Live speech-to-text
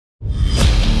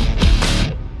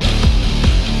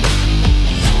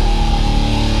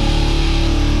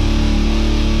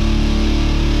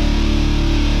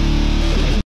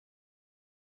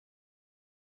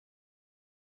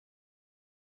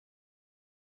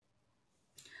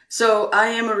So I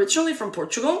am originally from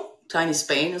Portugal, tiny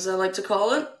Spain, as I like to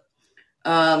call it.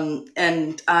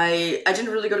 And I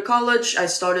didn't really go to college. I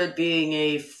started being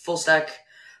a full stack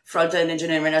front end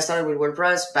engineer when I started with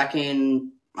WordPress back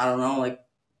in I don't know, like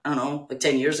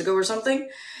 10 years ago or something.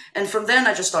 And from then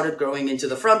I just started growing into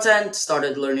the front end,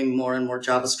 started learning more and more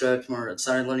JavaScript, more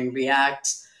started learning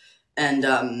React,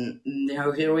 and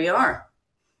now here we are.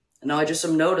 And now I do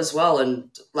some Node as well. And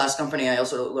last company I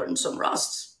also learned some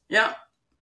Rust. Yeah.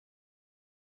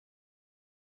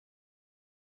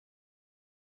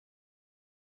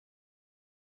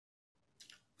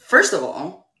 First of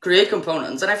all, create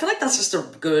components. And I feel like that's just a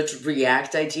good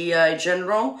React idea in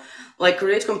general. Like,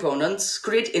 create components,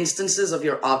 create instances of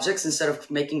your objects instead of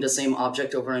making the same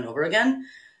object over and over again,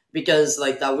 because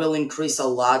like that will increase a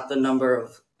lot the number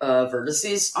of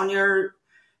vertices on your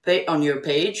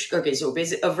page. Okay, so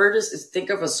basically, a vertex is, think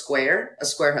of a square. A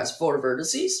square has four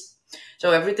vertices.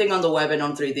 So everything on the web and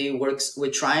on 3D works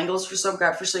with triangles for some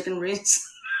godforsaken reasons.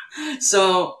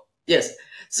 So yes,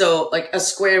 so like a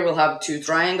square will have two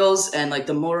triangles, and like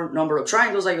the more number of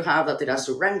triangles that you have that it has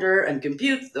to render and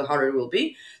compute, the harder it will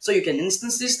be. So you can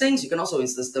instance these things. You can also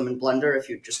instance them in Blender if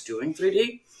you're just doing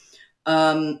 3D.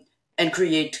 And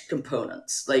create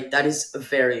components. Like, that is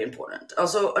very important.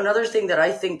 Also, another thing that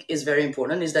I think is very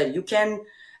important is that you can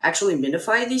actually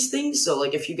minify these things. So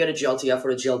like if you get a GLTF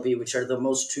or a GLB, which are the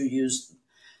most two used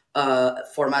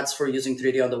formats for using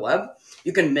 3D on the web,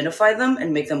 you can minify them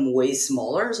and make them way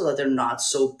smaller so that they're not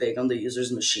so big on the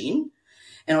user's machine.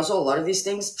 And also, a lot of these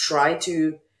things try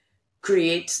to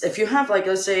create, if you have like,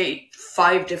 let's say,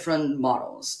 five different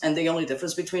models and the only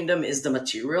difference between them is the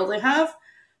material they have,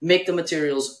 make the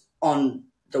materials on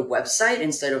the website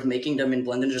instead of making them in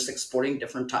Blender and just exporting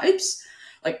different types.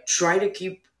 Like, try to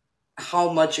keep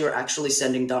how much you're actually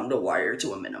sending down the wire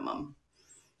to a minimum,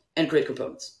 and create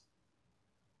components.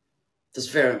 That's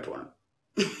very important.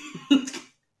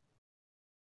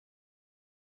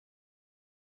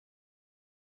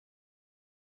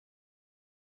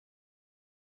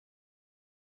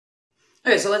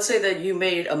 Okay, so let's say that you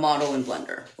made a model in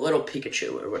Blender, a little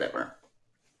Pikachu or whatever.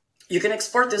 You can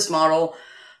export this model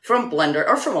from Blender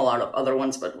or from a lot of other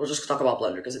ones, but we'll just talk about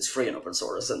Blender because it's free and open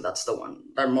source, and that's the one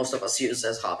that most of us use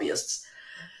as hobbyists.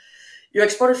 You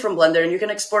export it from Blender, and you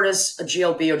can export as a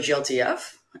GLB or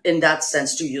GLTF in that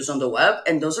sense to use on the web,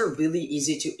 and those are really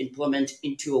easy to implement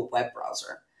into a web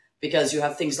browser because you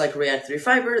have things like React 3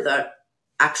 Fiber that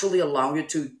actually allow you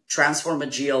to transform a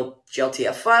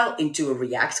GLTF file into a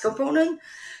React component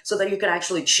so that you can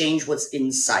actually change what's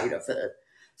inside of it.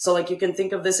 So like, you can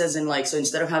think of this as in like, so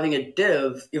instead of having a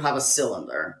div, you have a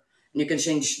cylinder. And you can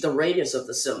change the radius of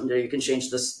the cylinder. You can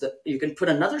change this, you can put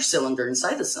another cylinder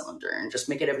inside the cylinder and just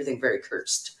make it everything very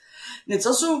cursed. And it's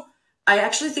also, I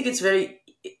actually think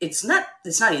it's not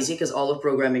easy because all of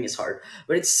programming is hard,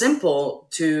 but it's simple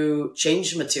to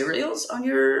change materials on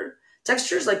your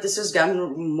textures. Like, this has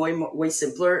gotten way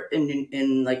simpler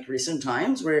in like recent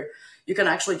times, where you can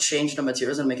actually change the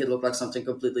materials and make it look like something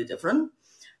completely different.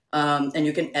 And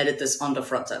you can edit this on the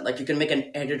front end. Like, you can make an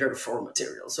editor for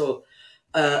material. So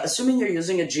assuming you're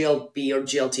using a GLB or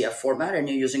GLTF format and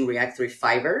you're using React 3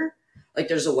 Fiber, like,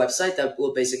 there's a website that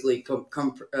will basically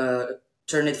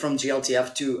turn it from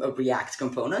GLTF to a React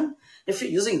component. If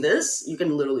you're using this, you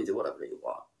can literally do whatever you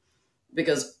want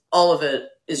because all of it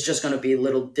is just going to be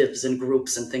little divs and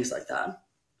groups and things like that.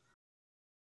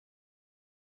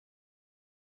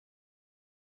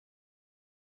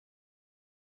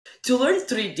 To learn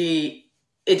 3D,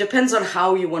 it depends on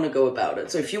how you want to go about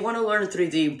it. So if you want to learn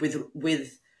 3D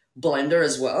with Blender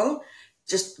as well,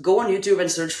 just go on YouTube and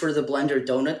search for the Blender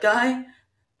donut guy.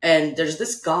 And there's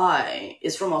this guy,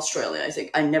 is from Australia, I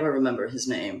think. I never remember his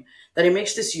name. That he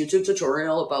makes this YouTube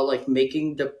tutorial about like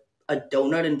making a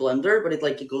donut in Blender, but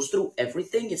it goes through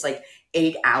everything. It's like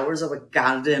 8 hours of a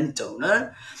goddamn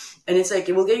donut. And it's like,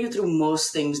 it will get you through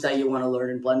most things that you want to learn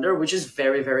in Blender, which is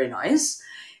very, very nice.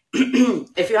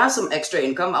 If you have some extra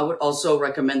income, I would also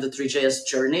recommend the 3JS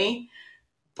Journey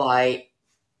by,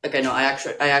 okay, no, I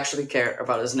actually care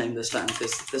about his name this time.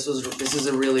 This is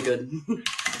a really good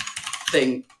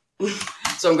thing.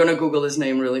 So I'm gonna Google his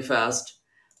name really fast.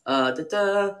 What's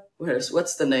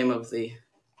the name of the?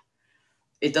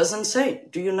 It doesn't say.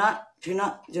 Do you not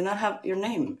have your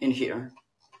name in here?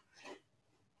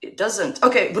 It doesn't.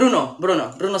 Okay, Bruno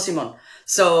Simon.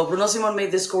 So Bruno Simon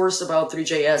made this course about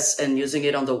 3JS and using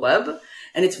it on the web,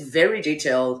 and it's very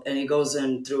detailed, and he goes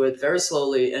in through it very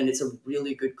slowly, and it's a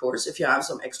really good course. If you have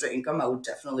some extra income, I would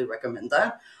definitely recommend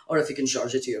that, or if you can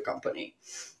charge it to your company.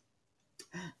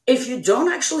 If you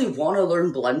don't actually want to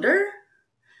learn Blender,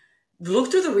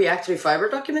 look through the React 3 Fiber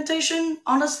documentation.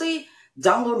 Honestly,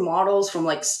 download models from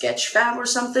like Sketchfab or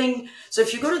something. So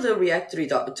if you go to the React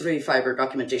 3 Fiber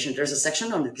documentation, there's a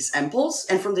section on examples,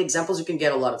 and from the examples you can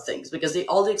get a lot of things because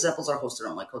all the examples are hosted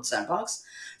on like Code Sandbox.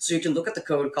 So you can look at the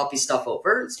code, copy stuff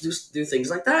over, do things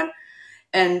like that,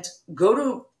 and go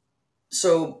to.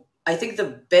 So I think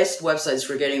the best websites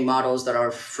for getting models that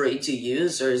are free to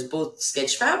use is both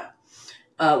Sketchfab,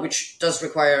 which does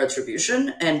require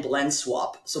attribution, and Blend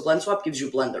Swap. So Blend Swap gives you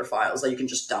Blender files that you can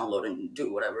just download and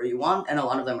do whatever you want, and a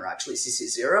lot of them are actually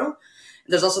CC0.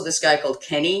 There's also this guy called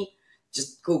Kenny.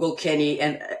 Just Google Kenny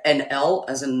and NL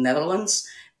as in Netherlands,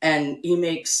 and he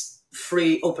makes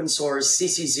free open source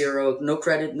CC0, no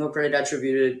credit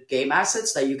attributed game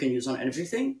assets that you can use on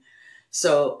everything.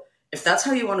 So if that's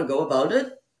how you want to go about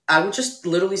it, I would just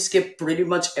literally skip pretty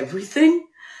much everything.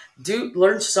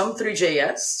 Learn some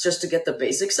 3JS just to get the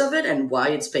basics of it and why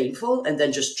it's painful, and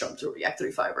then just jump to React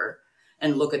 3 Fiber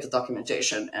and look at the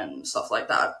documentation and stuff like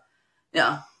that.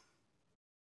 Yeah.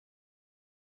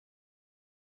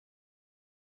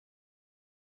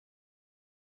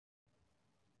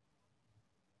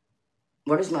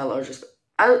 What is my largest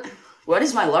I, what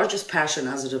is my largest passion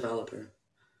as a developer?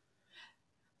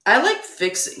 I like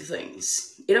fixing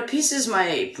things. It appeases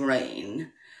my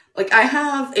brain. Like I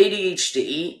have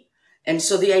ADHD, and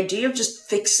so the idea of just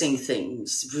fixing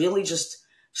things really just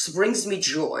brings me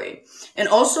joy. And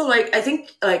also, like I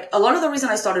think, like a lot of the reason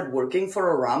I started working for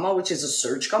Orama, which is a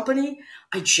search company,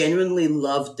 I genuinely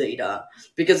love data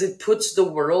because it puts the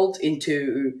world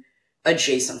into a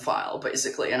JSON file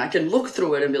basically, and I can look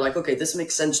through it and be like, okay, this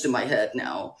makes sense to my head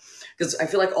now. Because I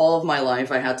feel like all of my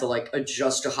life I had to like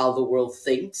adjust to how the world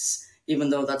thinks, even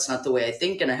though that's not the way I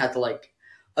think, and I had to like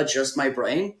adjust my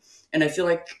brain. And I feel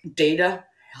like data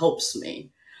helps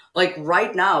me. Like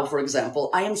right now, for example,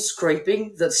 I am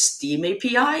scraping the Steam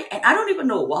API, and I don't even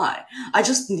know why. I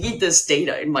just need this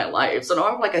data in my life. So now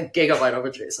I have like a gigabyte of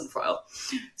a JSON file.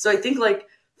 So I think like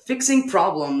fixing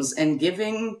problems and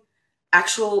giving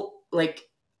actual like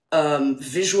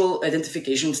visual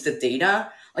identifications to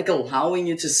data, like allowing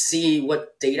you to see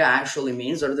what data actually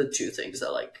means, are the two things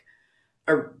that like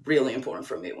are really important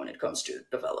for me when it comes to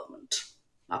development.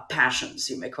 Passions,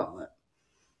 you may call it.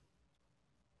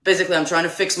 Basically, I'm trying to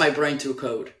fix my brain through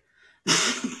code.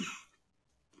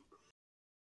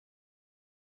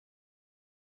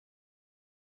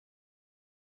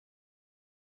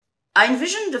 I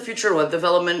envision the future web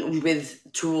development with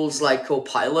tools like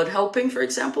Copilot helping, for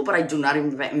example, but I do not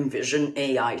envision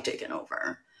AI taking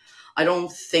over. I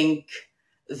don't think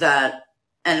that,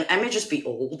 and I may just be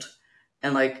old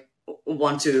and like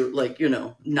want to like,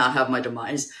 not have my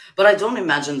demise, but I don't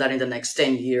imagine that in the next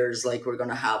 10 years, like we're going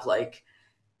to have like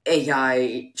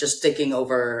AI just taking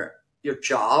over your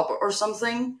job or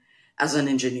something as an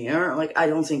engineer. Like, I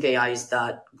don't think AI is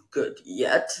that good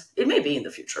yet. It may be in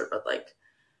the future, but like,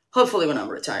 hopefully when I'm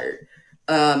retired.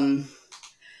 Um,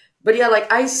 but yeah,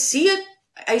 like I see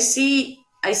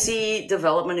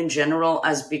development in general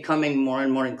as becoming more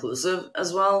and more inclusive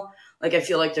as well. Like I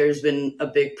feel like there's been a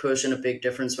big push and a big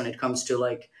difference when it comes to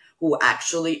like who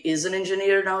actually is an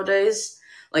engineer nowadays.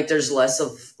 Like there's less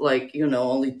of like,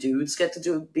 only dudes get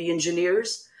to be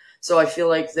engineers. So I feel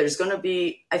like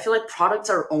products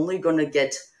are only gonna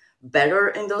get better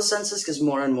in those senses because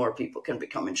more and more people can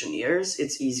become engineers.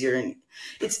 It's easier, and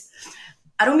it's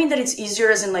I don't mean that it's easier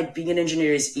as in like being an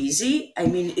engineer is easy. I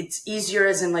mean it's easier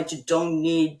as in like you don't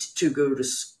need to go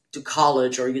to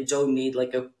college, or you don't need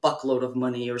like a buckload of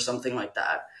money or something like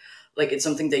that. Like it's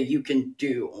something that you can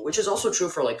do, which is also true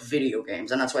for like video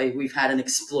games, and that's why we've had an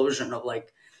explosion of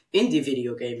like indie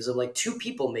video games of like two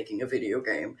people making a video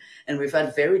game, and we've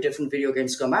had very different video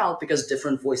games come out because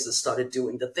different voices started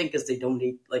doing the thing because they don't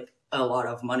need like a lot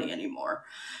of money anymore.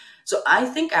 So I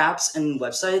think apps and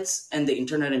websites and the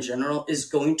internet in general is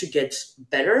going to get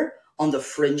better on the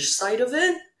fringe side of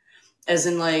it, as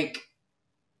in like,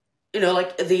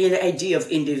 like the idea of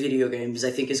indie video games,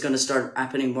 I think is going to start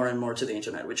happening more and more to the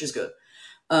internet, which is good.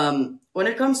 When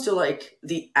it comes to like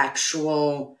the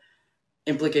actual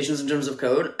implications in terms of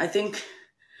code, I think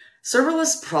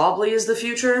serverless probably is the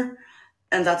future,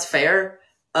 and that's fair.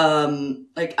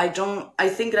 I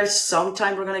think that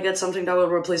sometime we're gonna get something that will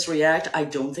replace React. I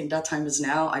don't think that time is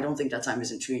now. I don't think that time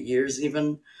is in 2 years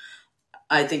even.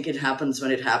 I think it happens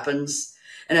when it happens.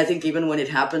 And I think even when it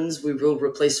happens, we will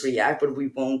replace React, but we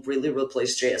won't really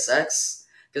replace JSX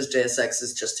because JSX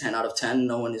is just 10 out of 10.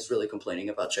 No one is really complaining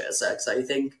about JSX, I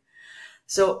think.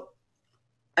 So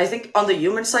I think on the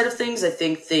human side of things, I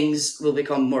think things will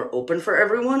become more open for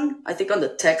everyone. I think on the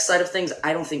tech side of things,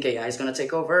 I don't think AI is going to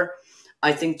take over.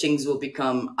 I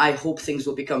hope things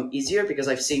will become easier because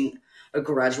I've seen a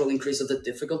gradual increase of the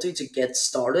difficulty to get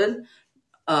started.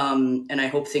 And I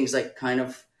hope things like kind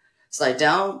of slide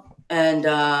down. And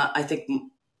I think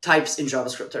types in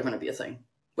JavaScript are going to be a thing,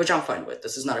 which I'm fine with.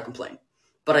 This is not a complaint.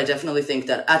 But I definitely think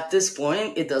that at this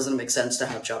point, it doesn't make sense to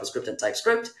have JavaScript and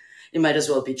TypeScript. It might as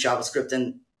well be JavaScript,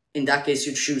 and in that case,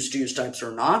 you choose to use types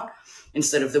or not,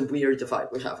 instead of the weird divide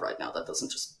we have right now. That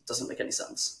doesn't make any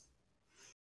sense.